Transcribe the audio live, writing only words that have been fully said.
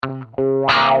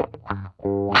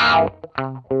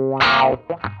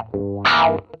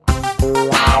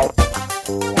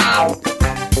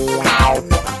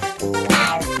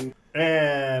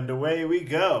And away we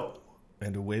go.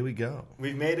 And away we go.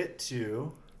 We've made it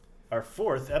to our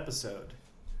 4th episode.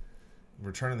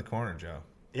 We're turning the corner, Joe.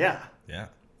 Yeah. Yeah.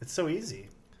 It's so easy.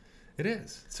 It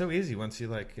is. It's so easy once you,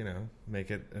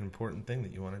 make it an important thing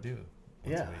that you want to do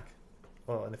once a week.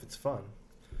 Well, and if it's fun.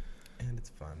 And it's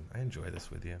fun. I enjoy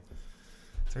this with you.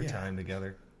 It's our time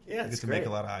together. Yeah, we it's get to great. make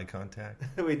a lot of eye contact.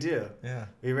 We do. Yeah.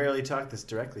 We rarely talk this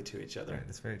directly to each other. Right,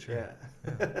 that's very true. Yeah.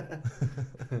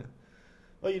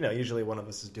 Well, usually one of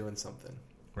us is doing something.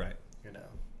 Right.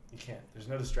 You can't. There's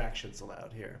no distractions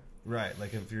allowed here. Right.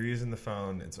 Like if you're using the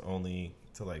phone, it's only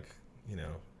to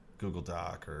Google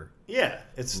Doc or... Yeah,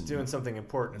 it's doing something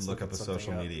important. And look up a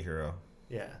social media hero.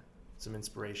 Yeah. Some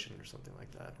inspiration or something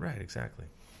like that. Right, exactly.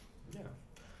 Yeah.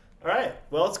 All right.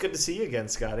 Well, it's good to see you again,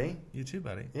 Scotty. You too,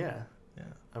 buddy. Yeah. Yeah.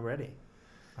 I'm ready.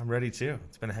 I'm ready too.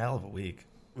 It's been a hell of a week.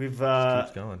 We've just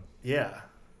keeps going. Yeah.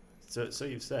 So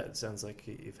you've said. It sounds like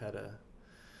you've had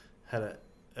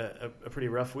a pretty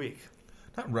rough week.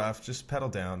 Not rough, just pedal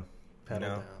down. Pedal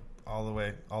down. All the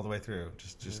way through.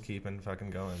 Just keeping fucking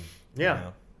going.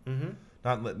 Yeah.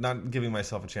 Not giving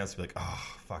myself a chance to be like,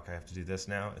 oh fuck, I have to do this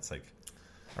now. It's like,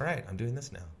 all right, I'm doing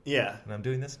this now. Yeah. And I'm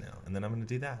doing this now, and then I'm going to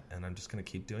do that, and I'm just going to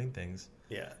keep doing things.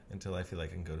 Yeah. Until I feel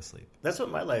like I can go to sleep. That's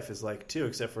what my life is like too,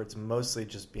 except for it's mostly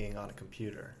just being on a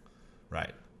computer.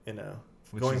 Right.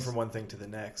 Going from one thing to the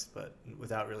next, but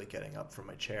without really getting up from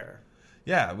my chair.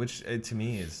 Yeah, which to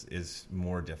me is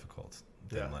more difficult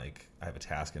than I have a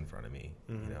task in front of me.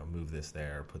 Move this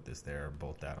there, put this there,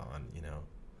 bolt that on.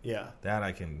 Yeah. That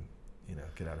I can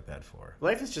get out of bed for.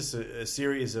 Life is just a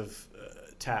series of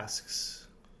tasks.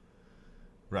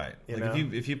 Right.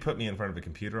 If you put me in front of a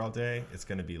computer all day, it's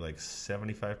going to be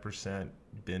 75%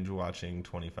 binge watching,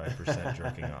 25%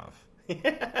 jerking off.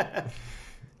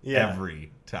 Yeah.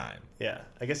 Every time. Yeah.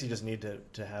 I guess you just need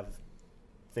to have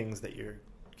things that you're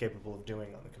capable of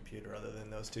doing on the computer other than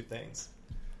those two things.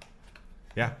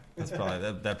 Yeah. That's probably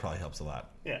that probably helps a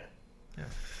lot. Yeah.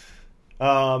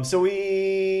 Yeah. So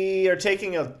we are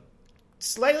taking a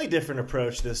slightly different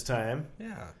approach this time.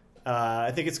 Yeah.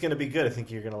 I think it's going to be good. I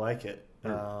think you're going to like it.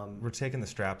 We're taking the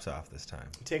straps off this time.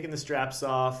 Taking the straps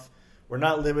off. We're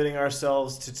not limiting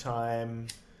ourselves to time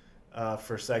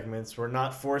for segments. We're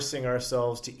not forcing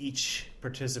ourselves to each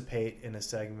participate in a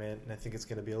segment. And I think it's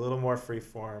going to be a little more free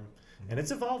form. And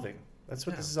it's evolving. That's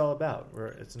what this is all about.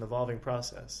 It's an evolving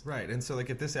process. Right. And so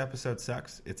if this episode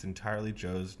sucks, it's entirely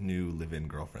Joe's new live-in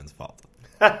girlfriend's fault.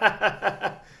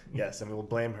 Yes, and we will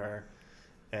blame her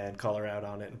and call her out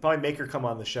on it. And probably make her come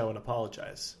on the show and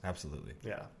apologize. Absolutely.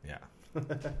 Yeah. Yeah.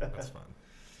 That's fun.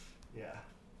 Yeah.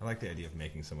 I like the idea of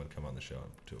making someone come on the show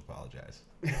to apologize.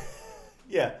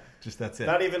 Yeah. Just that's it.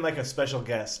 Not even a special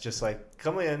guest. Just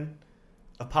come in,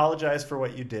 apologize for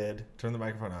what you did. Turn the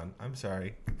microphone on. I'm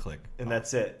sorry. Click. And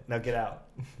that's it. Now get out.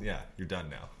 Yeah, you're done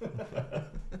now.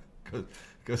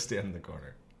 Go stand in the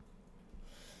corner.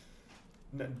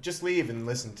 No, just leave and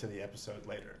listen to the episode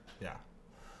later. Yeah.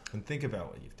 And think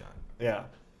about what you've done. Yeah.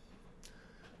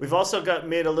 We've also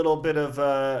made a little bit of...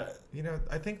 I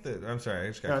think that... I'm sorry, I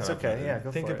just got No, caught it's up okay. with it. Yeah,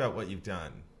 go Think for it. about what you've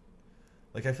done.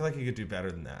 I feel like you could do better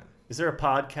than that. Is there a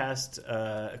podcast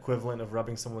equivalent of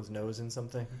rubbing someone's nose in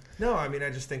something? No, I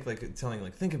just think telling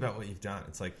think about what you've done.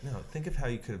 It's no, think of how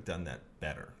you could have done that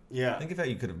better. Yeah. Think of how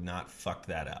you could have not fucked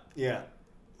that up. Yeah.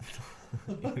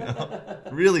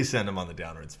 Really send them on the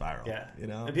downward spiral. Yeah.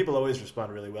 And people always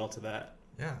respond really well to that.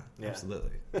 Yeah,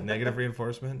 absolutely. Negative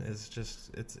reinforcement is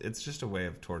it's just a way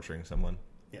of torturing someone.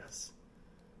 Yes.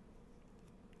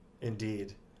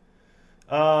 Indeed.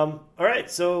 All right,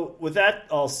 so with that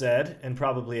all said, and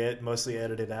probably mostly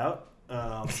edited out,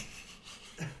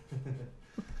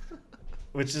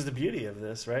 which is the beauty of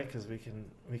this, right? Because we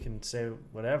can say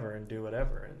whatever and do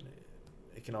whatever, and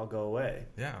it can all go away.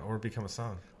 Yeah, or become a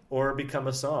song. Or become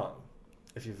a song.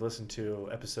 If you've listened to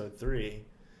episode 3,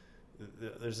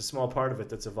 there's a small part of it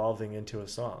that's evolving into a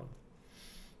song.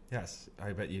 Yes,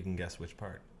 I bet you can guess which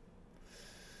part.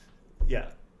 Yeah.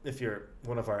 If you're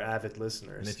one of our avid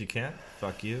listeners. And if you can't,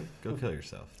 fuck you. Go kill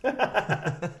yourself.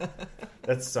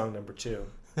 That's song number 2.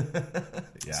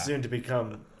 Yeah. Soon to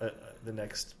become the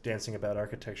next Dancing About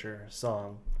Architecture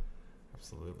song.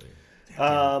 Absolutely.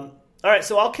 All right,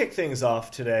 so I'll kick things off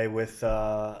today with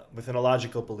an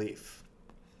illogical belief.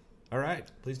 All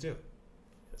right, please do.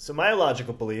 So my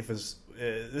illogical belief is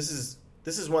this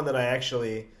is one that I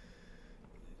actually...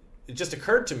 It just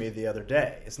occurred to me the other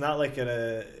day. It's not like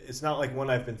one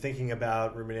I've been thinking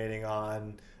about, ruminating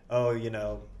on.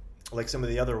 Like some of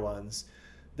the other ones.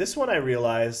 This one I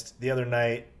realized the other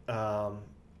night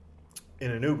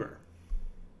in an Uber.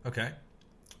 Okay.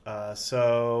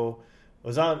 So it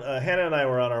was on. Hannah and I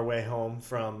were on our way home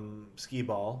from skee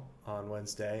ball on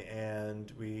Wednesday,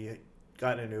 and we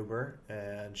got in an Uber,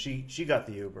 and she got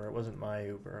the Uber. It wasn't my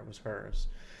Uber; it was hers.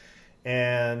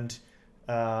 And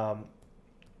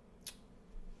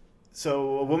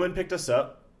so a woman picked us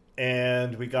up,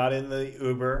 and we got in the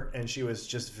Uber, and she was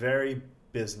just very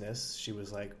business. She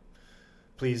was like,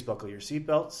 "Please buckle your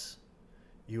seatbelts.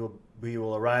 We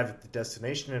will arrive at the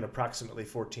destination in approximately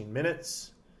 14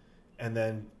 minutes," and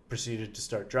then proceeded to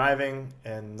start driving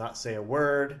and not say a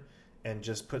word and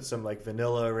just put some like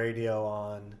vanilla radio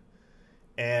on.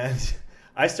 And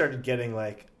I started getting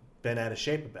like bent out of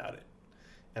shape about it.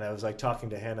 And I was like talking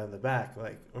to Hannah in the back,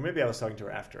 like, or maybe I was talking to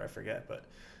her after, I forget. But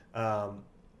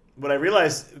what I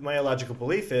realized my illogical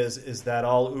belief is that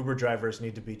all Uber drivers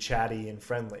need to be chatty and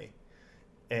friendly.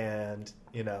 And,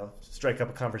 you know, strike up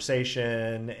a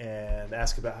conversation and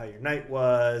ask about how your night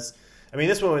was. I mean,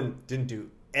 this woman didn't do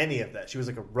any of that. She was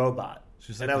like a robot.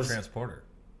 She was like the transporter.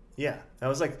 Yeah. I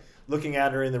was like looking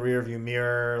at her in the rearview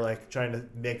mirror, like trying to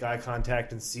make eye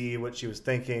contact and see what she was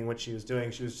thinking, what she was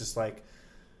doing. She was just like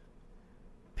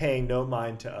paying no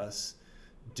mind to us,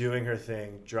 doing her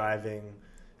thing, driving.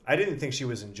 I didn't think she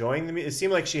was enjoying the music. It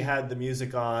seemed like she had the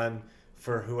music on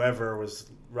for whoever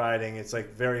was riding. It's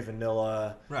like very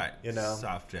vanilla. Right. You know.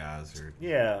 Soft jazz or...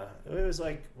 Yeah. It was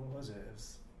like, what was it?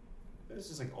 It was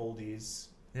just like oldies.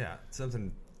 Yeah.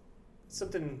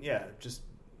 Something, yeah, just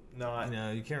not... You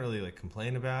know, you can't really like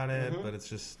complain about it, but it's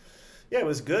just... Yeah, it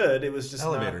was good. It was just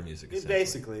elevator music, essentially.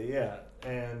 Basically, yeah.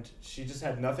 And she just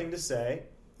had nothing to say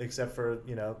except for,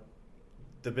 you know,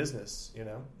 the business, you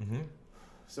know? Mm-hmm.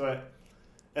 So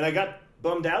I got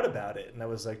bummed out about it, and I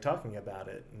was like talking about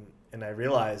it, and I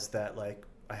realized that like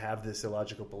I have this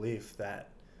illogical belief that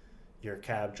your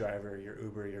cab driver, your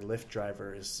Uber, your Lyft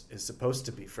driver is supposed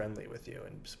to be friendly with you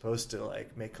and supposed to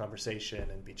like make conversation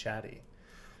and be chatty.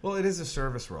 Well, it is a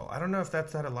service role. I don't know if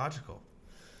that's that illogical.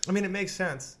 I mean, it makes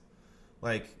sense.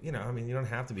 Like, you know, I mean, you don't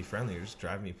have to be friendly. You're just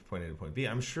driving me from point A to point B.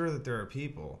 I'm sure that there are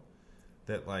people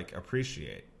that like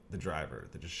appreciate the driver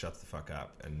that just shuts the fuck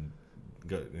up and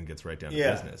gets right down to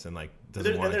business and like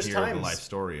doesn't want to hear the life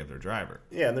story of their driver.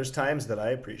 Yeah, and there's times that I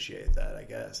appreciate that, I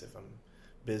guess, if I'm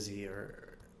busy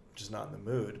or just not in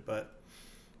the mood. But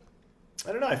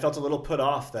I don't know. I felt a little put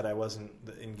off that I wasn't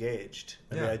engaged.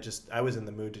 I mean, I was in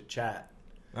the mood to chat.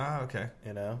 Ah, okay.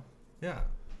 You know? Yeah,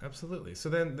 absolutely. So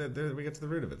then we get to the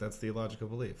root of it. That's the illogical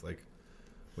belief. Like,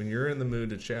 when you're in the mood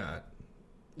to chat,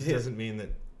 it doesn't mean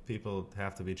that people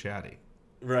have to be chatty.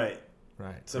 Right.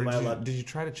 Right. So did you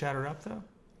try to chat her up, though?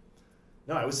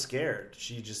 No, I was scared.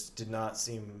 She just did not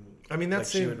seem... I mean, that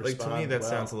seemed, like, to me, that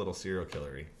sounds a little serial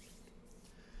killer-y.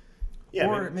 Yeah,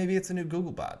 or maybe it's a new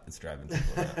Google bot that's driving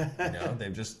people around. You know,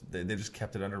 they just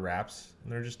kept it under wraps,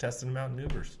 and they're just testing them out in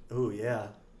Ubers. Ooh, yeah.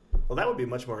 Well, that would be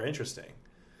much more interesting.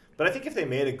 But I think if they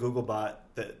made a Google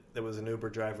bot that was an Uber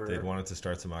driver... They'd want it to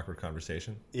start some awkward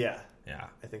conversation? Yeah. Yeah.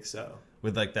 I think so.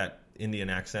 With, like, that Indian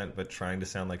accent, but trying to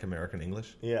sound like American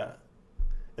English? Yeah.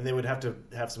 And they would have to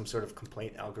have some sort of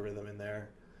complaint algorithm in there.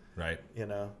 Right. You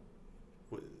know,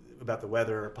 about the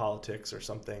weather or politics or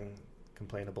something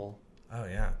complainable. Oh,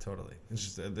 yeah, totally. It's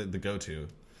just the go-to.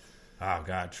 Oh,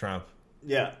 God, Trump.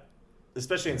 Yeah.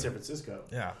 Especially in San Francisco.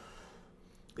 Yeah.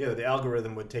 Yeah, the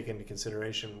algorithm would take into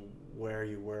consideration where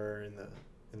you were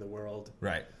in the world.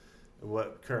 Right.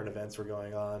 What current events were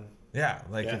going on. Yeah,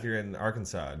 like if you're in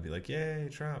Arkansas, it'd be like, yay,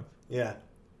 Trump. Yeah.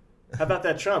 How about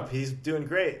that Trump? He's doing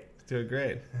great. Doing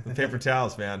great. The paper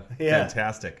towels, man. Yeah.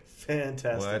 Fantastic.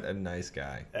 What a nice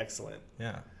guy. Excellent.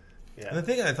 Yeah. Yeah. And the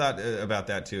thing I thought about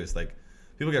that, too, is like,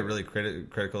 people get really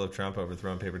critical of Trump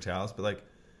overthrowing paper towels, but like,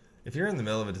 if you're in the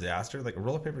middle of a disaster, like a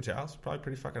roll of paper towels is probably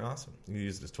pretty fucking awesome. You can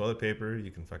use it as toilet paper.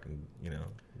 You can fucking, you know,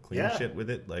 clean shit with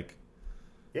it. Like,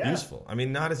 useful. I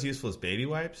mean, not as useful as baby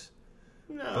wipes.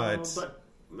 No,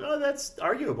 but that's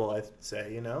arguable, I'd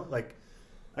say, you know? Like,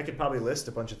 I could probably list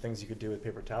a bunch of things you could do with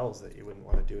paper towels that you wouldn't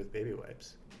want to do with baby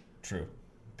wipes. True.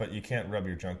 But you can't rub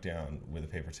your junk down with a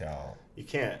paper towel. You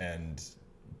can't. And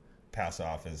pass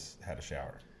off as had a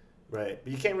shower. Right.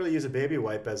 But you can't really use a baby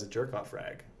wipe as a jerk-off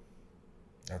rag.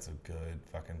 That's a good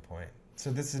fucking point.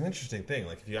 So this is an interesting thing.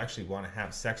 Like, if you actually want to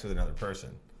have sex with another person,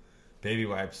 baby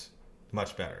wipes,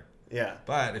 much better. Yeah.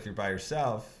 But if you're by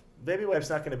yourself... Baby wipe's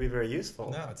not going to be very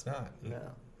useful. No, it's not. No.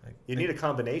 You need a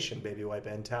combination baby wipe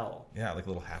and towel. Yeah, like a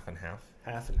little half and half.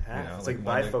 Half and half. You know, it's like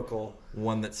bifocal.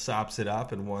 One that sops it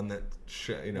up and one that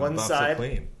one buffs side, it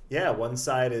clean. Yeah, one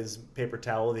side is paper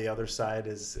towel. The other side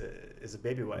is a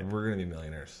baby wipe. We're going to be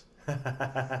millionaires.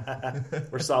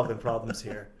 We're solving problems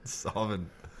here. Solving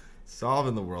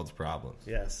Solving the world's problems.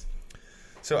 Yes.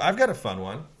 So I've got a fun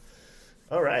one.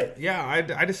 All right. Yeah,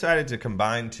 I decided to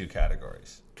combine two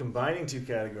categories. Combining two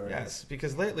categories. Yes,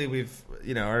 because lately we've,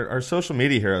 our social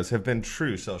media heroes have been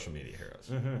true social media heroes.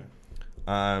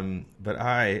 Mm-hmm. But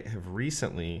I have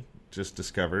recently just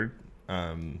discovered,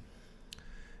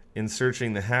 in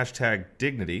searching the hashtag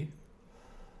dignity.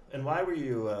 And why were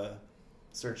you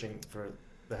searching for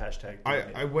the hashtag?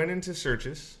 I went into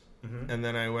searches, and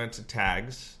then I went to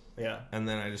tags, Yeah. and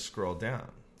then I just scrolled down.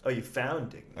 Oh, you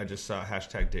found dignity. I just saw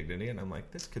hashtag dignity, and I'm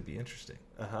like, this could be interesting.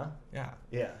 Uh-huh. Yeah.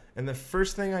 Yeah. And the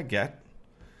first thing I get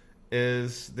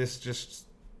is this just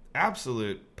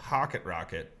absolute pocket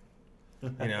rocket,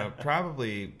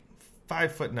 probably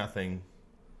 5 foot nothing,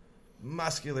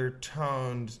 muscular,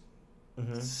 toned,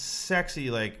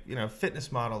 sexy,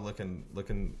 fitness model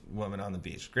looking woman on the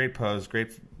beach. Great pose,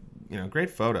 great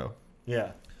photo.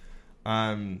 Yeah.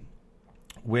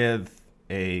 With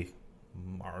a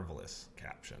marvelous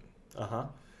caption. Uh-huh.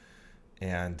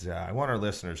 And I want our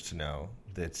listeners to know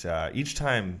that each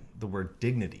time the word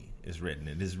dignity is written,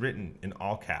 it is written in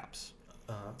all caps.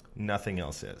 Uh-huh. Nothing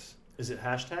else is. Is it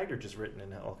hashtagged or just written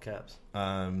in all caps?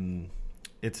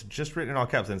 It's just written in all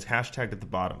caps, and it's hashtagged at the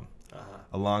bottom,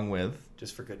 along with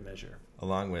just for good measure.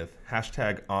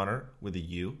 Hashtag honor with a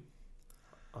U.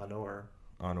 Honor.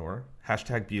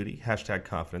 Hashtag beauty. Hashtag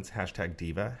confidence. Hashtag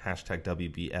diva. Hashtag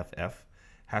WBFF.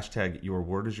 Hashtag your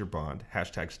word is your bond.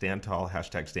 Hashtag stand tall.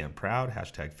 Hashtag stand proud.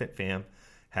 Hashtag fit fam.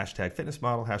 Hashtag fitness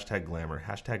model. Hashtag glamour.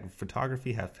 Hashtag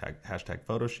photography. Hashtag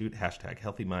photo shoot. Hashtag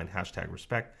healthy mind. Hashtag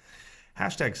respect.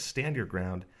 Hashtag stand your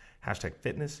ground. Hashtag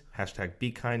fitness. Hashtag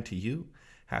be kind to you.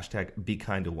 Hashtag be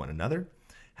kind to one another.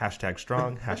 Hashtag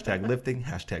strong. Hashtag lifting.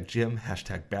 Hashtag gym.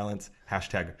 Hashtag balance.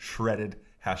 Hashtag shredded.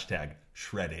 Hashtag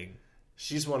shredding.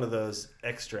 She's one of those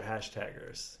extra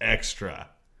hashtaggers. Extra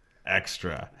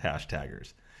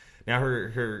hashtaggers. Now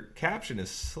her caption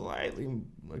is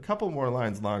a couple more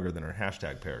lines longer than her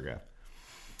hashtag paragraph.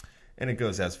 And it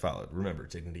goes as followed. Remember,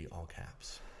 dignity, all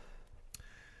caps.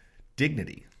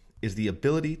 Dignity is the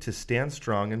ability to stand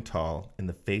strong and tall in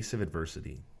the face of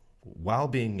adversity while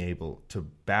being able to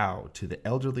bow to the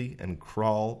elderly and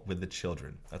crawl with the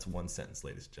children. That's one sentence,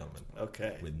 ladies and gentlemen.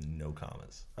 Okay. With no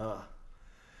commas.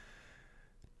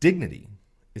 Dignity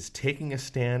is taking a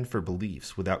stand for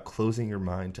beliefs without closing your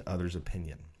mind to others'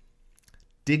 opinion.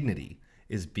 Dignity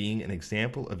is being an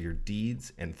example of your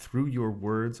deeds and through your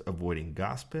words avoiding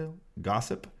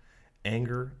gossip,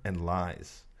 anger, and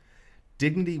lies.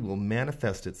 Dignity will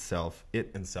manifest itself,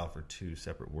 it and self are two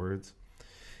separate words,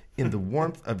 in the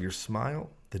warmth of your smile,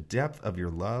 the depth of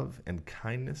your love, and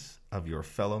kindness of your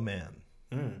fellow man.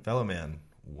 Fellow man,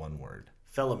 one word.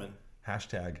 Fellowman.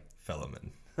 Hashtag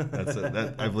fellowman.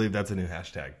 I believe that's a new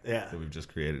hashtag that we've just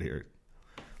created here.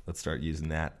 Let's start using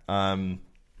that.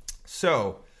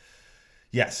 So,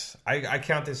 yes, I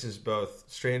count this as both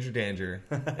Stranger Danger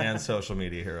and Social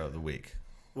Media Hero of the Week.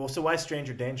 Well, so why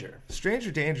Stranger Danger?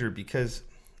 Stranger Danger because,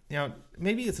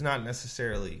 maybe it's not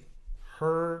necessarily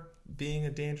her being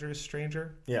a dangerous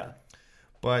stranger. Yeah.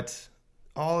 But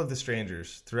all of the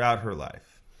strangers throughout her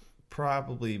life,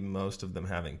 probably most of them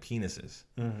having penises,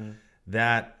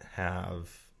 that have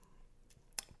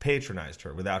patronized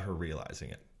her without her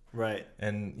realizing it. Right.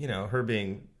 And, her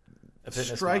being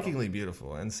strikingly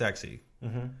beautiful and sexy.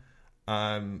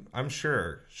 I'm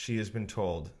sure she has been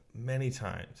told many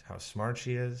times how smart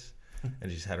she is,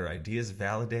 and she's had her ideas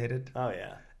validated. Oh,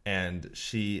 yeah. And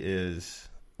she is,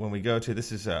 when we go to,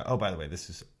 this is, by the way, this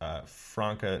is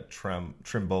Franca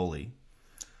Trimboli.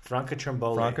 Franca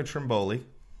Trimboli. Franca Trimboli.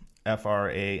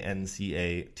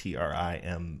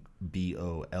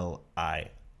 FrancaTrimboli.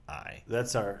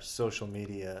 That's our social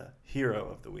media hero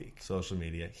of the week. Social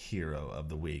media hero of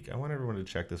the week. I want everyone to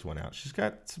check this one out. She's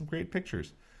got some great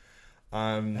pictures.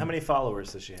 How many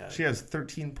followers does she have? She has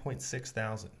 13.6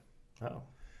 thousand. Oh.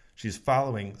 She's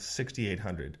following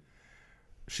 6,800.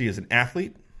 She is an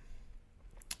athlete.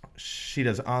 She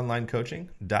does online coaching,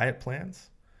 diet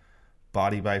plans,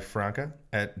 Body by Franca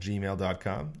at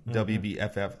gmail.com,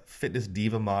 WBFF Fitness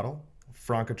Diva Model,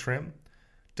 Franca Trim,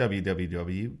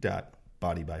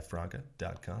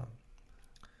 www.bodybyfranca.com.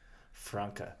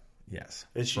 Franca. Yes.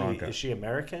 Is Franca. she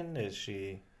American? Is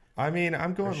she? I mean,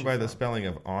 I'm going by the spelling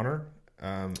of honor.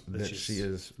 That she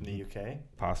is from the UK,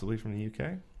 possibly from the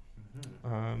UK.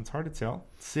 It's hard to tell.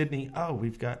 Sydney. Oh,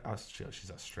 we've got Australia.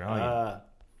 She's Australian.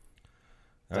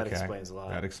 That explains a lot.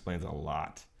 That explains a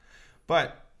lot.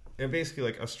 But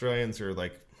basically, Australians are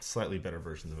slightly better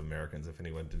versions of Americans. If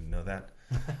anyone didn't know that.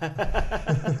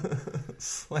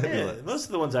 Most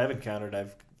of the ones I've encountered,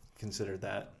 I've consider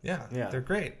that. Yeah, Yeah. they're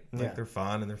great. Like Yeah. they're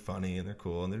fun and they're funny and they're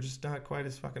cool and they're just not quite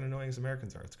as fucking annoying as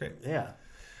Americans are. It's great. Yeah.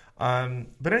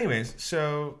 But anyways,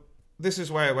 so this is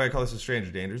why I call this a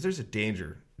stranger dangers. There's a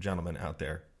danger, gentlemen, out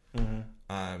there,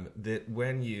 that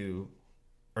when you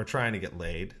are trying to get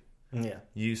laid, Yeah.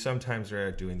 you sometimes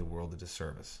are doing the world a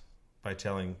disservice by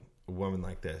telling a woman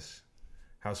like this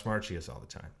how smart she is all the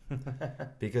time.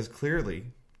 Because clearly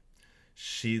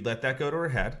she let that go to her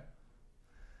head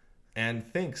and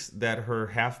thinks that her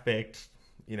half-baked,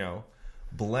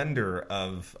 blender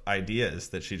of ideas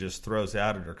that she just throws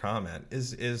out in her comment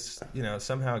is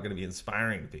somehow going to be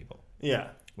inspiring to people. Yeah.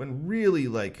 When really,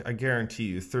 like, I guarantee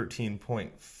you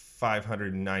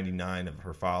 13.599 of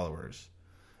her followers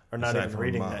Or not aside even from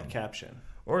reading mom. that caption.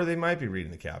 Or they might be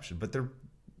reading the caption, but they're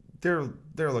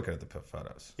looking at the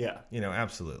photos. Yeah.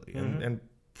 Absolutely, and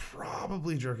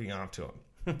probably jerking off to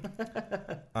them.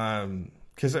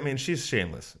 Because I mean, she's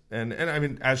shameless, and I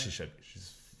mean, as she should be.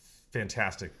 She's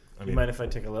fantastic. I You mean, mind if I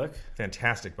take a look?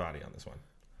 fantastic body on this one.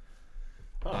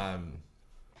 Oh.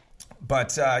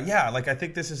 But yeah, like I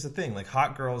think this is the thing. Like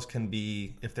hot girls can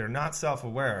be, if they're not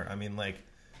self-aware. I mean, like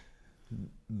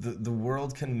the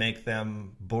world can make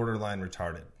them borderline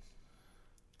retarded.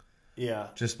 Yeah.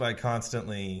 Just by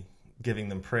constantly giving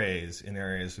them praise in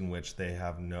areas in which they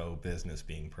have no business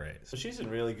being praised. So she's in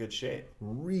really good shape.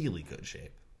 Really good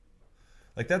shape.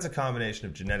 Like that's a combination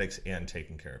of genetics and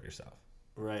taking care of yourself.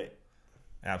 Right.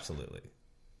 Absolutely.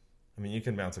 I mean, you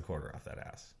can bounce a quarter off that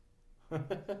ass.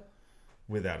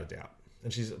 Without a doubt.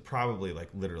 And she's probably like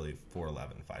literally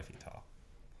 4'11", 5 feet tall.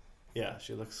 Yeah,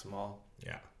 she looks small.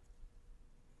 Yeah.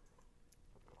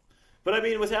 But I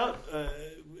mean, without,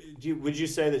 would you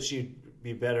say that she'd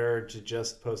be better to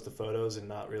just post the photos and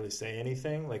not really say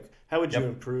anything? Like, how would you Yep.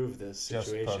 improve this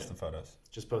situation? Just post the photos.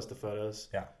 Just post the photos.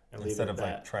 Yeah. And leave Instead it of at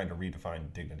like that. trying to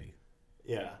redefine dignity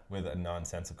Yeah. with a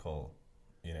nonsensical,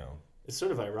 It's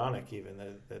sort of ironic, even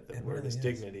that the It word really is is.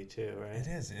 dignity too, right?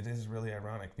 It is really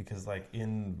ironic because like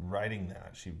in writing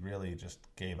that, she really just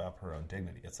gave up her own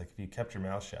dignity. It's like if you kept your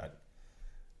mouth shut,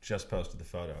 just posted the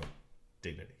photo,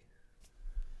 dignity.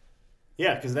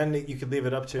 Yeah, because then you could leave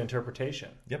it up to interpretation,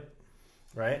 Yep.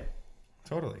 right?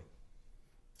 Totally.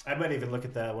 I might even look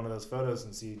at that one of those photos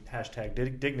and see hashtag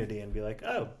dignity and be like,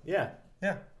 oh yeah,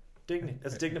 Yeah.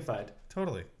 that's dignified.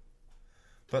 Totally.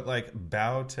 But like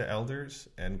bow to elders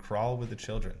and crawl with the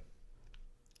children.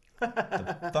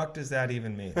 The fuck does that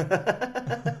even mean?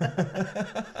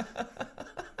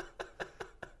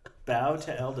 Bow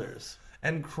to elders.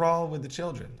 And crawl with the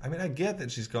children. I mean, I get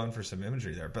that she's going for some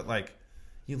imagery there, but like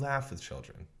you laugh with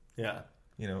children. Yeah.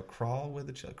 Crawl with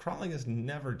the children. Crawling is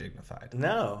never dignified.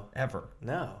 No. Ever.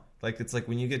 No. Like it's like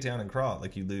when you get down and crawl,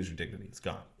 like you lose your dignity. It's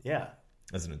gone Yeah.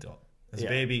 as an adult. As Yeah.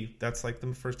 a baby, that's like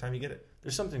the first time you get it.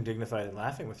 There's something dignified in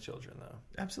laughing with children, though,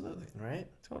 Absolutely. right?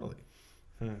 Totally.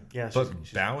 Yeah. But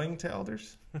bowing to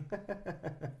elders?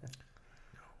 Donald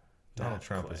Not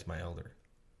Trump quite. is my elder.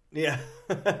 Yeah.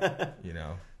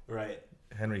 Right.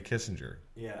 Henry Kissinger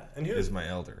Yeah. And is my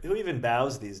elder. who even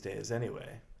bows these days,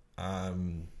 anyway? I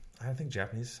think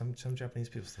some Japanese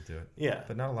people still do it. Yeah.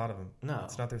 But not a lot of them. No.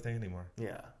 It's not their thing anymore.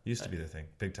 Yeah. Used to be their thing,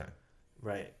 big time.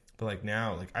 Right. But like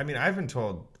now, like I mean, I've been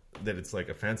told that it's like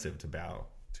offensive to bow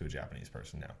to a Japanese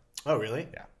person now. Oh, really?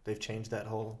 Yeah. They've changed that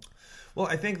whole. Well,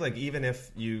 I think like even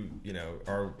if you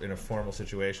are in a formal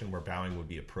situation where bowing would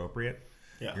be appropriate,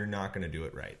 Yeah. you're not going to do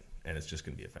it right, and it's just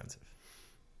going to be offensive.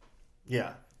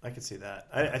 Yeah, I could see that.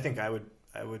 I think I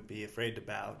would be afraid to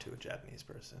bow to a Japanese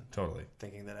person, Totally.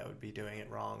 thinking that I would be doing it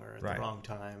wrong or at Right. the wrong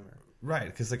time. Or Right,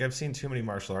 because like I've seen too many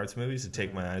martial arts movies to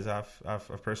take my eyes off a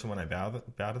person when I bow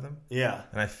to them, yeah.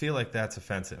 and I feel like that's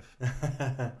offensive,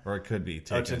 or it could be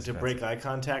taken as to offensive. break eye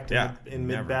contact in, Yeah, in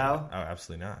never mid bow. do that. Oh,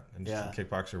 absolutely not. And just Yeah.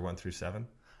 kickboxer 1-7.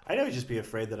 I would just be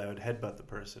afraid that I would headbutt the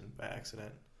person by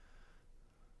accident.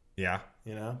 Yeah,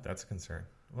 You know, that's a concern.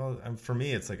 Well, for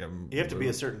me, it's like you have to be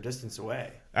a certain distance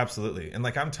away. absolutely, and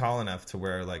like I'm tall enough to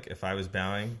where like if I was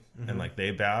bowing Mm-hmm. and like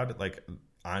they bowed, like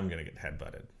I'm gonna get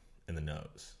headbutted in the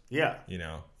nose. Yeah,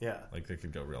 Yeah, like it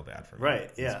could go real bad for me.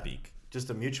 Right, This yeah. beak, just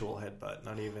a mutual headbutt,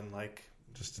 not even like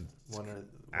just a one or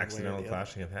accidental one way or the other.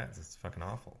 clashing of heads. It's fucking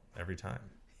awful every time.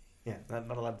 Yeah,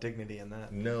 not a lot of dignity in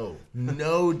that.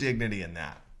 No dignity in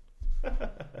that.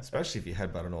 Especially if you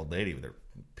headbutt an old lady with her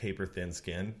paper thin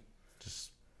skin,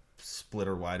 just split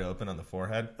her wide open on the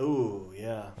forehead. Ooh,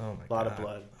 yeah. Oh my a lot God. of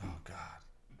blood. Oh god,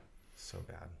 so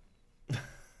bad.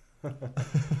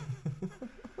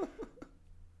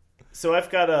 So I've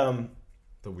got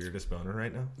The weirdest boner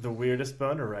right now. the weirdest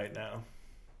boner right now.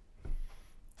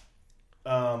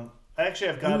 Actually,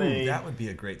 I've got Ooh, a. that would be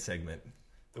a great segment.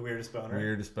 The weirdest boner.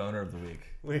 Weirdest boner of the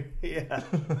week. Yeah.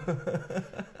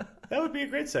 That would be a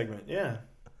great segment. Yeah.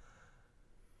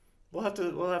 We'll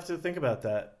have to think about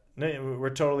that. No, we're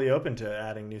totally open to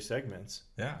adding new segments.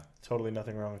 Yeah. Totally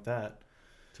nothing wrong with that.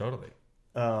 Totally.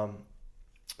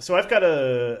 So I've got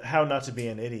a how not to be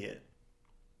an idiot.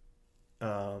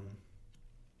 You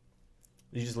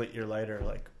just lit your lighter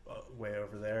like way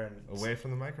over there and away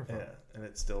from the microphone. Yeah, and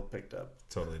it still picked up.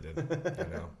 Totally did. I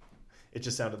know. It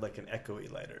just sounded like an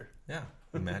echoey lighter. Yeah,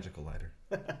 a magical lighter.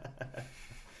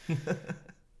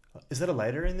 Is that a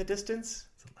lighter in the distance?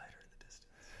 It's a lighter in the distance.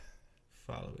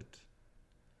 Follow it.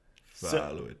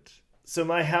 Follow it. So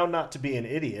my how not to be an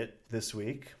idiot this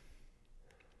week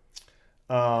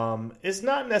is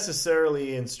not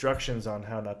necessarily instructions on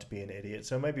how not to be an idiot.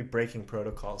 So I might be breaking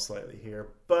protocol slightly here,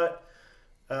 but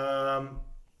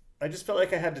I just felt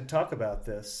like I had to talk about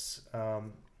this.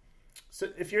 So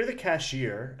if you're the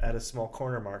cashier at a small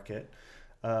corner market,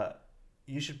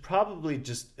 you should probably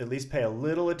just at least pay a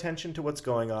little attention to what's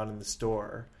going on in the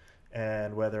store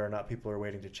and whether or not people are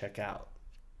waiting to check out.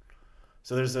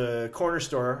 So there's a corner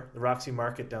store, the Roxy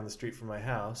Market down the street from my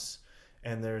house,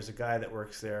 and there's a guy that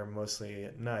works there mostly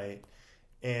at night,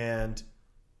 and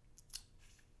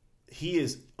he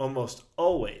is almost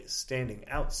always standing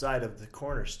outside of the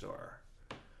corner store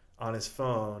on his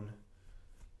phone,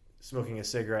 smoking a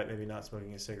cigarette, maybe not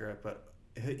smoking a cigarette, but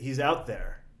he's out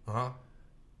there. Uh-huh.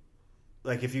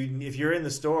 Like if you're in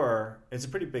the store, it's a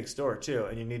pretty big store too,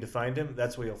 and you need to find him,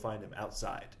 that's where you'll find him,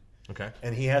 outside. Okay.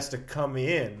 And he has to come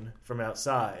in from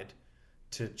outside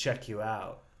to check you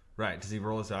out. Right. Does he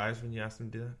roll his eyes when you ask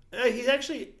him to do that? He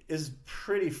actually is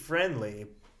pretty friendly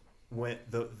when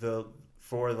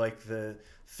for like the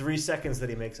 3 seconds that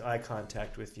he makes eye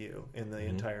contact with you in the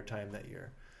entire time that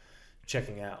you're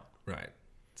checking out. Right.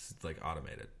 It's like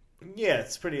automated. Yeah,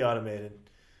 it's pretty automated.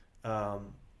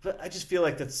 But I just feel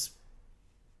like it's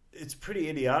pretty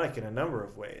idiotic in a number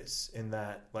of ways, in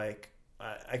that like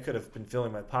I could have been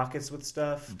filling my pockets with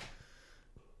stuff,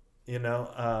 you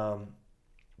know,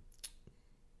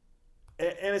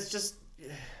 and it's just,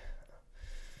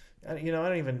 you know, I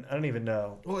don't even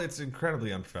know. Well, it's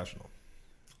incredibly unprofessional.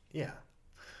 Yeah.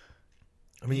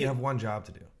 I mean, you have one job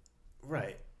to do.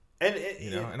 Right. And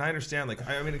and I understand, like,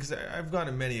 I mean, because I've gone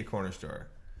to many a corner store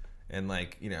and,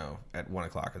 like, you know, at 1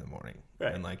 o'clock in the morning,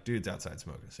 right, and like dudes outside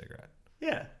smoking a cigarette.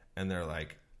 Yeah. And they're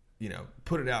like, you know,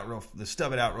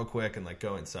 stub it out real quick and like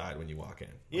go inside when you walk in.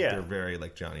 Like, yeah. They're very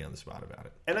like Johnny on the spot about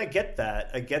it. And I get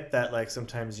that. Like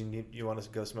sometimes you want to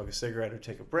go smoke a cigarette or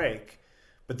take a break,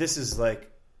 but this is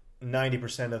like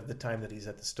 90% of the time that he's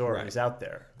at the store. Right. He's out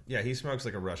there. Yeah, he smokes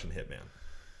like a Russian hitman.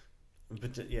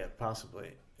 But yeah,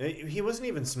 possibly. He wasn't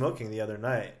even smoking the other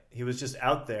night. He was just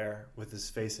out there with his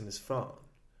face in his phone.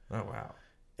 Oh wow.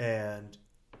 And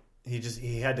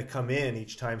he had to come in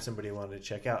each time somebody wanted to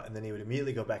check out, and then he would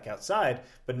immediately go back outside,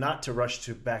 but not to rush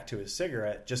back to his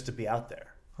cigarette, just to be out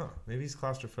there. Huh. Maybe he's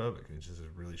claustrophobic and it's just a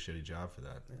really shitty job for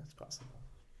that. Yeah, it's possible.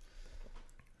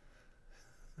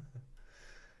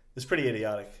 It's pretty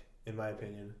idiotic, in my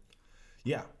opinion.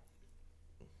 Yeah.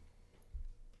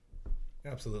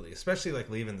 Absolutely. Especially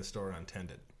like leaving the store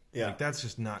untended. Yeah. Like that's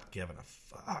just not giving a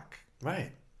fuck.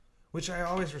 Right. Which I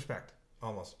always respect.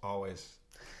 Almost always.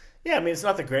 Yeah, I mean, it's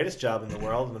not the greatest job in the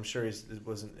world, and I'm sure it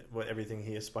wasn't everything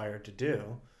he aspired to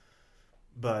do.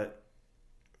 But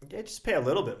yeah, just pay a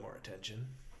little bit more attention.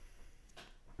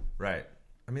 Right.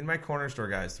 I mean, my corner store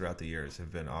guys throughout the years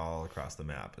have been all across the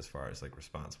map as far as like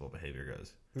responsible behavior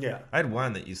goes. Yeah. I had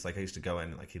one that I used to go in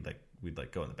and like we'd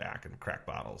like go in the back and crack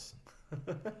bottles.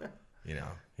 You know,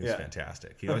 he was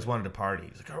fantastic. He always wanted to party.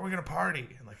 He was like, "Oh, we're gonna party!"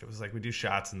 And like it was like we do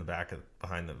shots in the back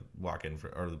behind the walk-in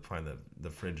or behind the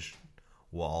fridge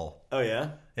wall. Oh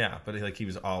yeah, yeah. But he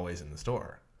was always in the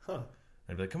store. Huh?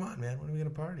 I'd be like, "Come on, man, when are we gonna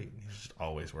party?" And he was just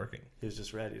always working. He was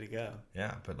just ready to go.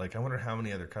 Yeah, but like I wonder how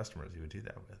many other customers he would do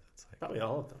that with. It's like probably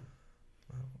all of them.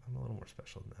 Well, I'm a little more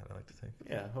special than that, I like to think.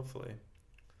 Yeah, hopefully.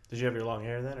 Did you have your long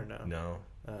hair then, or no? No.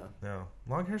 No.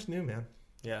 Long hair's new, man.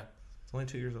 Yeah. It's only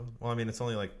 2 years old. Well, I mean, it's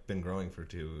only like been growing for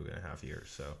 2.5 years,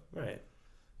 so. Right.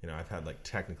 You know, I've had like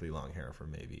technically long hair for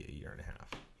maybe 1.5 years.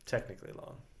 Technically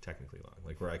long. Technically long.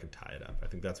 Like where I could tie it up. I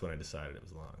think that's when I decided it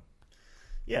was long.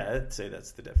 Yeah, I'd say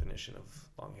that's the definition of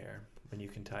long hair. When you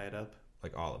can tie it up.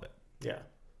 Like all of it. Yeah.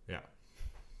 Yeah.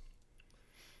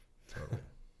 Totally.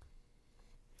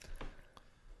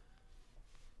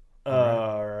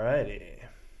 Alrighty.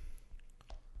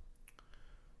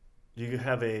 Do you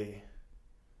have a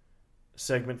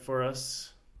segment for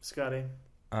us, Scotty?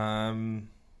 Do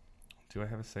I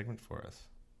have a segment for us?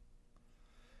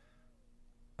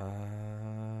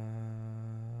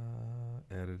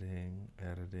 Editing.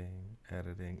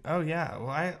 editing. Oh yeah. Well,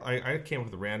 I came up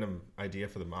with a random idea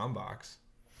for the mom box.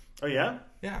 Oh yeah.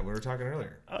 Yeah, we were talking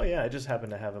earlier. Oh yeah. I just happen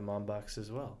to have a mom box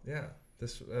as well. Yeah.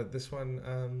 This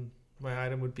one, my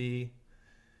item would be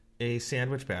a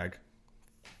sandwich bag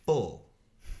full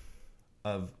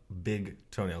of big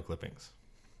toenail clippings.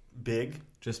 Big.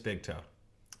 Just big toe.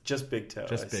 Just big toe.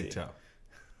 Just I big see. toe.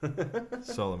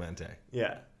 Solamente.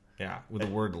 Yeah. Yeah, with the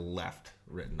word left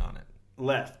written on it.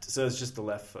 Left. So it's just the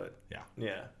left foot. Yeah.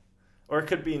 Yeah. Or it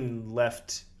could be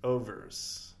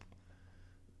leftovers.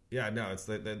 Yeah, no, it's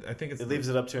I think it's It leaves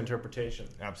it up to interpretation.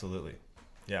 Absolutely.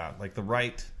 Yeah, like the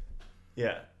right.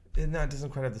 Yeah. No, it doesn't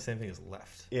quite have the same thing as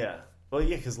left. Yeah. Well,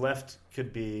 yeah, because left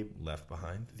could be Left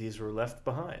behind. these were left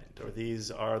behind, or these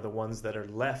are the ones that are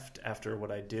left after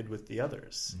what I did with the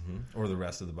others. Mm-hmm. Or the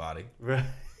rest of the body. Right.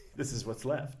 This is what's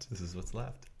left. This is what's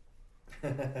left.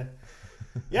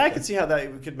 Yeah, I could see how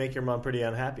that could make your mom pretty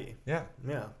unhappy. Yeah,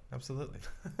 Yeah. absolutely.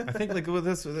 I think like with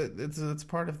this, it's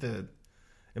part of the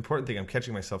important thing. I'm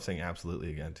catching myself saying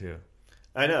absolutely again too.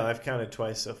 I know. I've counted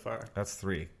twice so far. That's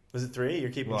 3. Was it 3? You're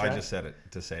keeping Well, track? I just said it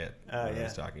to say it. Oh, What yeah. I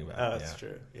was talking about. Oh, that's Yeah,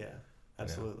 true. Yeah.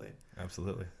 Absolutely.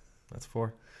 absolutely. That's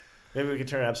 4. Maybe we could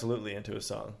turn absolutely into a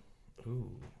song.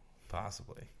 Ooh,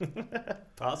 possibly.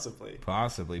 Possibly.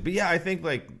 But yeah, I think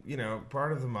like,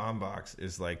 part of the mom box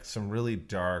is like some really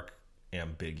dark,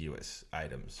 ambiguous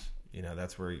items.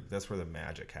 That's where the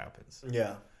magic happens.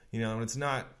 Yeah. And it's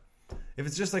not, if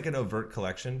it's just like an overt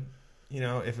collection,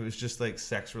 if it was just like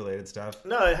sex related stuff.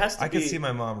 No, it has to I be. could see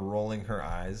my mom rolling her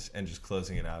eyes and just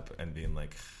closing it up and being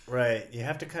like, Right. You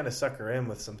have to kind of suck her in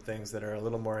with some things that are a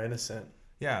little more innocent.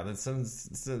 yeah, that's some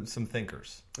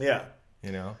thinkers, Yeah.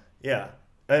 Yeah.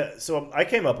 So I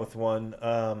came up with one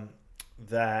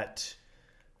that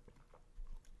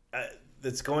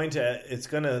it's going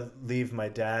to leave my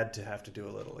dad to have to do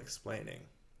a little explaining.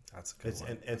 That's a good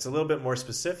one. It's a little bit more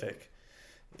specific.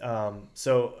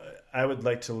 So I would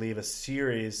like to leave a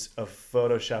series of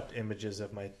photoshopped images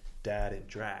of my dad in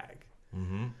drag.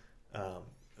 Mm-hmm.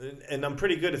 And I'm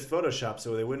pretty good at Photoshop,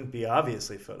 so they wouldn't be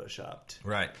obviously photoshopped.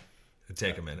 Right. It'd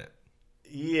take a minute.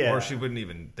 Yeah. Or she wouldn't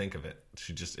even think of it.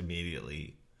 She'd just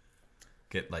immediately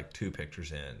get like 2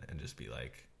 pictures in and just be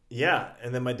like, yeah,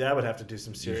 and then my dad would have to do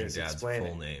some use your serious dad's explaining.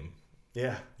 full name.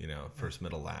 Yeah. First,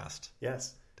 middle, last.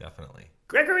 Yes. Definitely.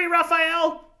 Gregory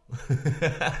Raphael.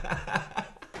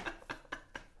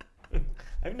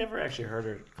 I've never actually heard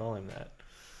her call him that.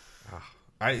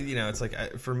 It's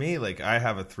like for me, like I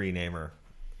have a 3-namer,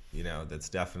 that's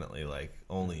definitely like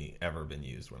only ever been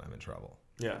used when I'm in trouble.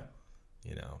 Yeah.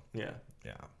 Yeah.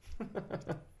 Yeah.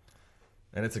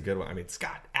 And it's a good one. I mean,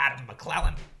 Scott Adam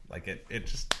McClellan. Like it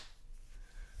just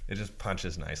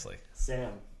punches nicely.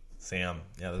 Sam.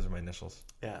 Yeah, those are my initials.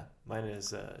 Yeah. Mine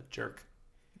is Jerk.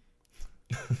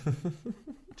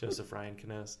 Joseph Ryan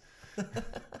Knose.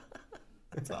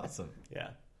 That's awesome. Yeah.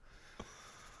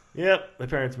 Yep. My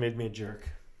parents made me a jerk.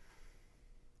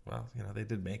 Well, they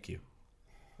did make you.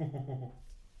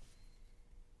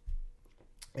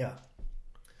 Yeah.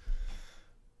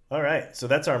 All right. So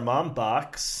that's our mom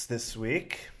box this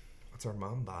week. What's our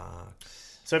mom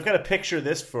box? So I've got a picture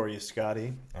this for you,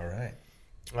 Scotty. All right.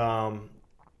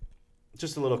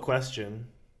 Just a little question.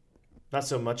 Not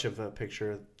so much of a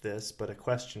picture of this, but a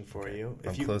question for you.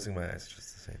 I'm closing my eyes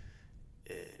just the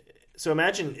same. So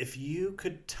imagine if you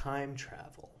could time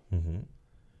travel,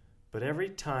 but every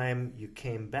time you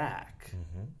came back,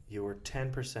 you were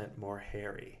 10% more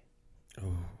hairy.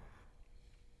 Oh.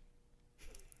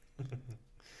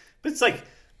 But it's like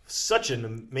such an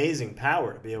amazing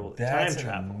power to be able to time travel. That's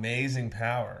an amazing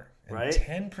power. And Right?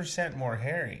 10% more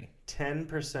hairy.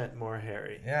 10% more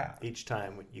hairy. Yeah. Each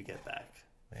time you get back.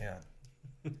 Man.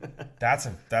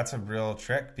 That's a real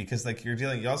trick because like you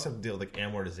also have to deal with like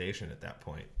amortization at that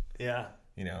point. Yeah.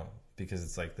 Because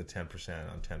it's like the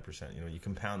 10% on 10%. You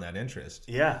compound that interest.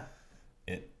 Yeah.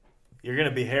 You're going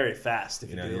to be hairy fast if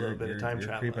you do a little you're, bit of time you're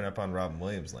traveling. creeping up on Robin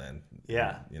Williams land.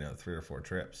 Yeah. 3 or 4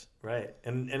 trips. Right.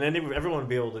 And everyone would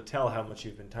be able to tell how much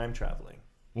you've been time traveling.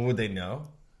 Well, would they know?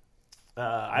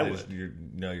 I would.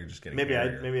 You're just getting Maybe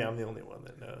hairier. maybe I'm the only one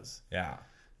that knows. Yeah.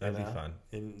 That'd be fun.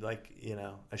 And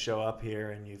I show up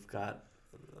here and you've got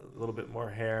a little bit more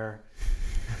hair.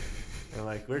 They're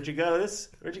like, where'd you go this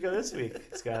week,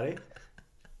 Scotty? Did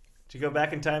you go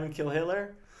back in time and kill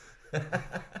Hitler?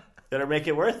 Better make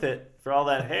it worth it for all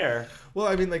that hair. Well,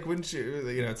 I mean, like, wouldn't you?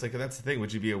 It's like that's the thing.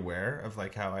 Would you be aware of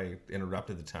like how I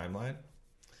interrupted the timeline?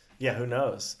 Yeah, who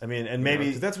knows? I mean, and maybe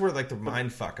 'cause that's where like the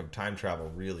mind fuck of time travel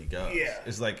really goes. Yeah.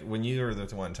 Is like when you are the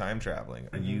one time traveling,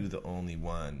 are you the only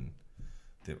one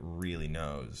that really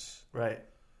knows right?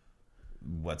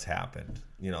 what's happened?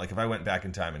 Like if I went back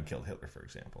in time and killed Hitler, for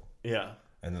example. Yeah.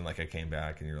 And then like I came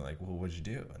back and you're like, well, what'd you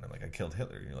do? And I'm like, I killed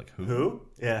Hitler. And you're like, who? Who?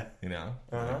 Yeah. You know?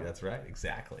 Uh-huh. Like, that's right.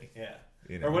 Exactly. Yeah.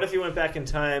 You know? Or what if you went back in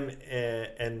time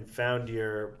and found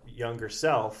your younger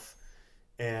self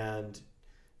and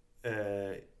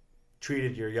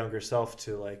treated your younger self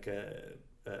to like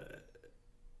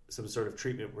some sort of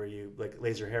treatment where you like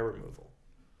laser hair removal?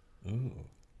 Ooh.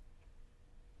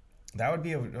 That would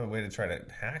be a way to try to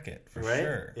hack it for Right?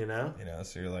 sure. You know?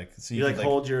 So you're like, so You you like could,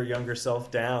 hold your younger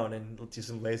self down and do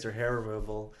some laser hair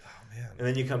removal. oh man. And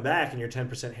then you come back and you're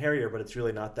 10% hairier, but it's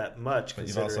really not that much. But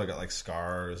you've also got like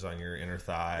scars on your inner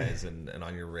thighs and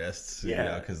on your wrists, Yeah. you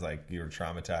know, because like you were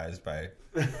traumatized by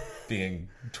being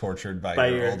tortured by, by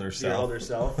your older self. Your older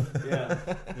self, yeah.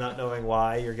 Not knowing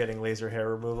why you're getting laser hair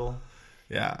removal.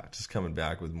 Yeah, just coming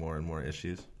back with more and more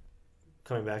issues.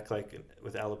 Coming back like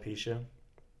with alopecia.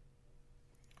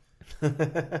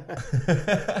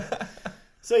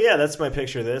 So yeah, that's my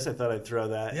picture of this. I thought I'd throw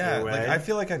that your way. Like I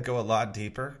feel like I'd go a lot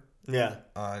deeper Yeah.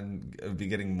 on be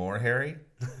getting more hairy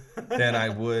than I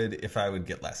would if I would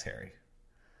get less hairy.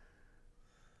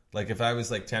 Like if I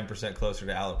was like 10% closer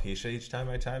to alopecia each time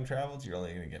I time traveled, you're only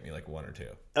going to get me like 1 or 2.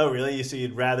 Oh, really? So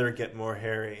you'd rather get more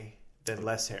hairy than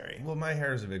less hairy? Well, my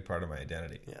hair is a big part of my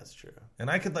identity. Yeah, that's true. And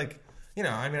I could like, you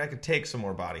know, I mean, I could take some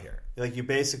more body hair. Like you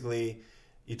basically,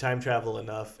 you time travel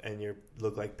enough and you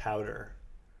look like powder,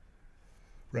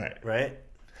 Right. right?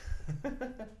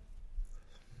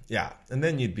 Yeah. And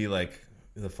then you'd be like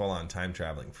the full-on time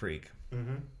traveling freak.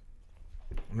 Mm-hmm.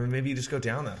 I mean, maybe you just go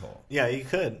down that hole. Yeah, you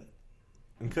could.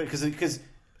 You could, because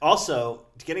also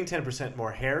getting 10%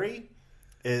 more hairy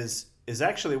is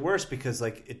actually worse because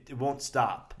like it won't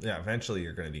stop. Yeah, eventually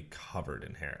you're going to be covered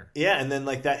in hair. Yeah, and then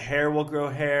like that hair will grow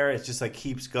hair. It just like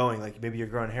keeps going. Like maybe you're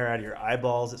growing hair out of your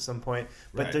eyeballs at some point,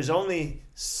 but Right. there's only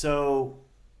so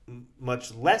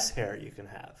much less hair you can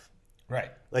have.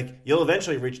 Right. Like you'll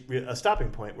eventually reach a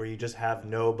stopping point where you just have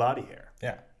no body hair,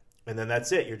 Yeah. and then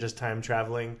that's it. You're just time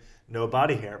traveling, no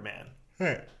body hair man.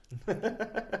 Right.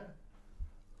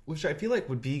 Which I feel like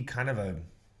would be kind of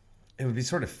it would be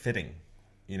sort of fitting,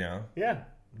 you know? Yeah,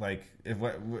 Like if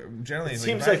generally it like,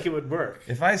 seems if like it would work.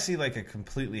 if I see like a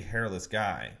completely hairless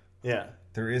guy, Yeah.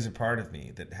 there is a part of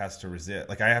me that has to resist.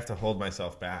 Like I have to hold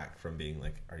myself back from being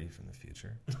like, "Are you from the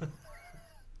future?"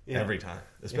 Yeah. Every time,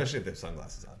 especially if they have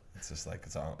sunglasses on. It's just like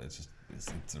it's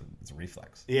a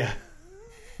reflex. Yeah.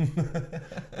 I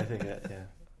think that,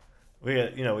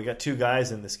 yeah. We got 2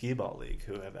 guys in the skee ball league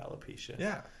who have alopecia.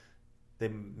 Yeah,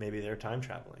 Maybe they're time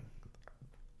traveling.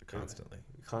 constantly.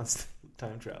 Constant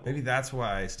time travel. Maybe that's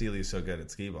why Steely's so good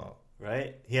at skee ball.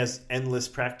 Right? He has endless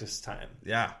practice time.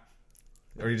 Yeah.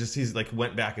 Or he's like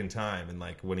went back in time and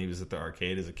like when he was at the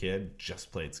arcade as a kid,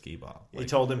 just played skee ball. Like, He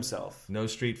told himself. no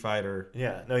Street Fighter.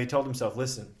 Yeah. No, he told himself,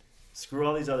 listen, screw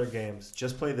all these other games.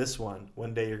 Just play this one.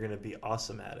 One day you're going to be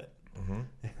awesome at it.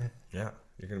 Yeah,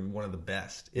 you're gonna be one of the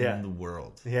best Yeah. in the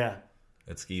world Yeah.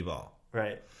 at skee ball.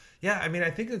 Right. Yeah, I mean,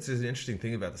 I think that's an interesting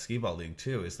thing about the skee ball league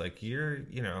too. Is like you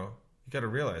got to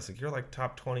realize like you're like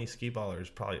top 20 skee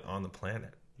ballers probably on the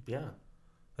planet. Yeah.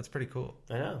 That's pretty cool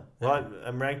I know. Well,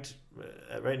 I'm ranked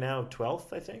right now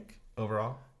 12th, I think.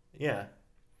 overall. Yeah.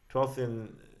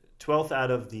 12th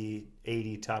out of the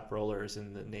 80 top rollers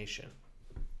in the nation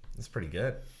That's pretty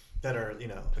good. that are,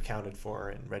 accounted for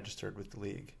and registered with the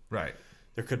league. Right.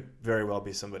 There could very well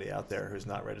be somebody out there who's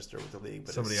not registered with the league,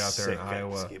 but Somebody is out there in sick at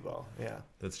Iowa. skee ball. Yeah.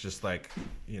 That's just like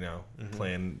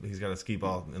playing. He's got a skee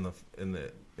ball in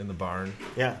the barn.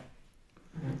 Yeah.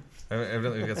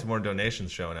 Evidently, we got some more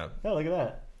donations showing up. Oh, look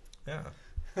at that.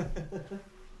 Yeah.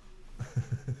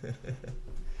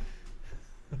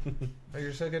 Oh,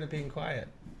 you're so good at being quiet.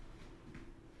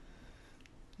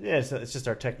 Yeah, it's just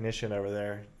our technician over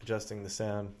there adjusting the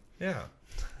sound. Yeah.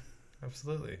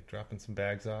 Absolutely. Dropping some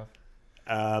bags off.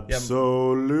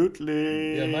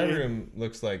 Absolutely. Yeah, my room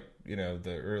looks like,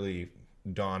 the early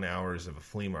dawn hours of a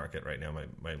flea market right now,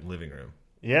 my living room.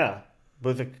 Yeah.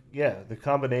 But the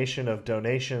combination of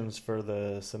donations for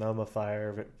the Sonoma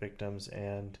fire victims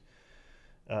and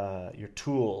your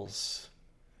tools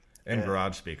And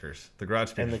garage speakers. The garage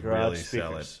speakers really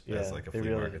sell it as like a flea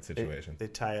market situation. They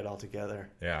tie it all together.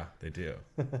 Yeah, they do.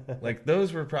 Like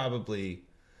those were probably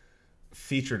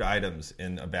featured items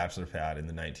in a bachelor pad in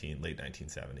the late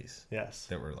 1970s. Yes.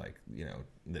 That were like,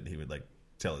 that he would like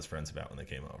tell his friends about when they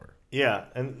came over. Yeah,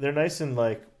 and they're nice and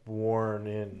like worn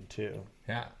in too.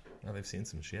 Yeah. Now they've seen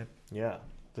some shit. Yeah.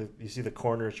 You see the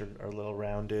corners are a little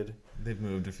rounded. They've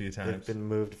moved a few times. They've been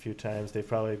moved a few times. They've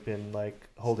probably been like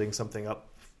holding something up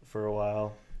for a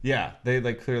while. Yeah, they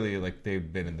like clearly like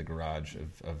they've been in the garage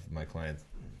of my client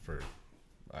for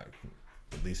at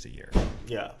least a year.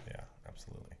 Yeah. Yeah,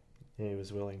 absolutely. He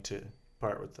was willing to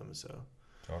part with them, so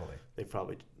Totally. They've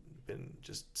probably been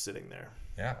just sitting there,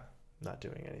 Yeah. not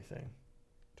doing anything.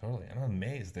 Totally. And I'm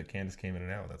amazed that Candace came in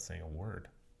and out without saying a word.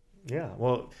 Yeah.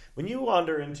 Well, when you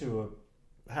wander into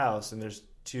a house and there's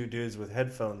two dudes with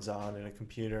headphones on and a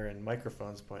computer and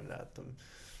microphones pointed at them,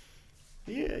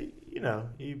 you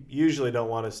usually don't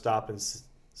want to stop and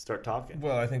start talking.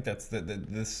 Well, I think that's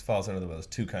this falls under those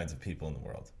two kinds of people in the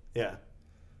world. Yeah.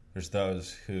 There's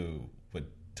those who would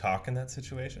talk in that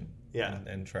situation. Yeah.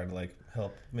 And try to like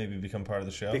help maybe become part of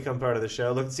the show. Become part of the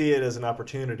show. Look, see it as an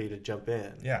opportunity to jump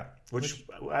in. Yeah. Which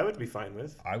I would be fine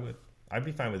with. I'd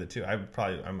be fine with it too. I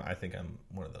think I'm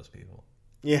one of those people.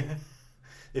 Yeah.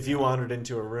 If you wandered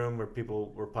into a room where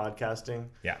people were podcasting,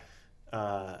 yeah,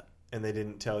 and they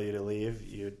didn't tell you to leave,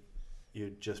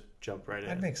 you'd just jump right in.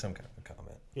 I'd make some kind of a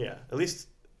comment. Yeah, at least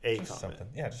a just comment. Something.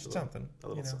 Yeah, just something. A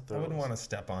little I wouldn't want to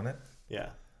step on it.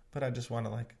 Yeah. But I just want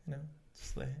to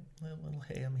just lay a little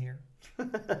hey, I'm here.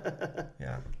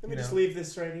 Yeah. Let me just leave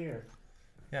this right here.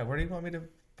 Yeah, where do you want me to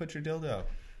put your dildo?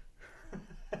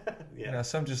 Yeah.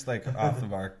 Some just like off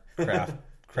of our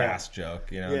crass joke,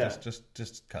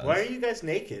 just cause. Why are you guys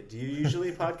naked? Do you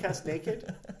usually podcast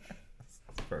naked? That's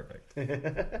perfect.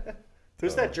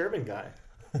 Who's that German guy?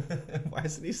 Why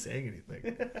isn't he saying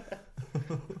anything?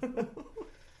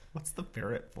 What's the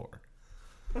ferret for?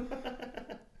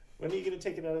 When are you going to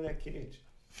take it out of that cage?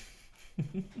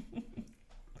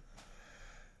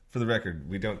 For the record,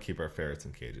 we don't keep our ferrets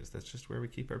in cages. That's just where we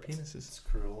keep our penises. It's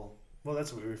cruel. Well,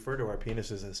 that's what we refer to our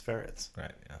penises as, ferrets.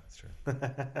 Right, yeah, that's true.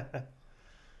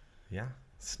 Yeah,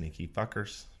 sneaky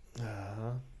fuckers.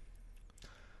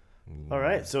 All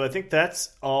right, so I think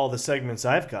that's all the segments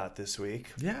I've got this week.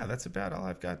 Yeah, that's about all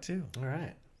I've got too. All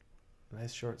right.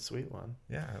 Nice, short, sweet one.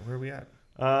 Yeah, where are we at?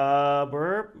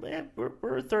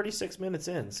 We're 36 minutes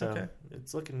in, so okay.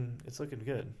 it's looking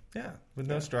good. Yeah, with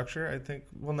no structure, I think.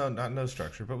 Well, no, not no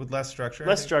structure, but with less structure.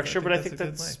 Less structure, but I think that's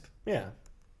a good length. Yeah.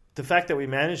 The fact that we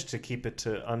managed to keep it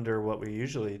to under what we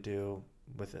usually do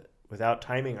with it without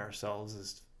timing ourselves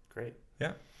is great.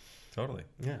 Yeah, totally.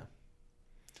 Yeah.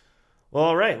 Well,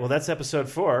 all right. Well, that's episode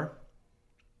 4.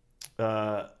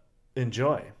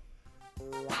 Enjoy.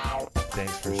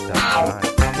 Thanks for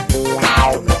stopping by.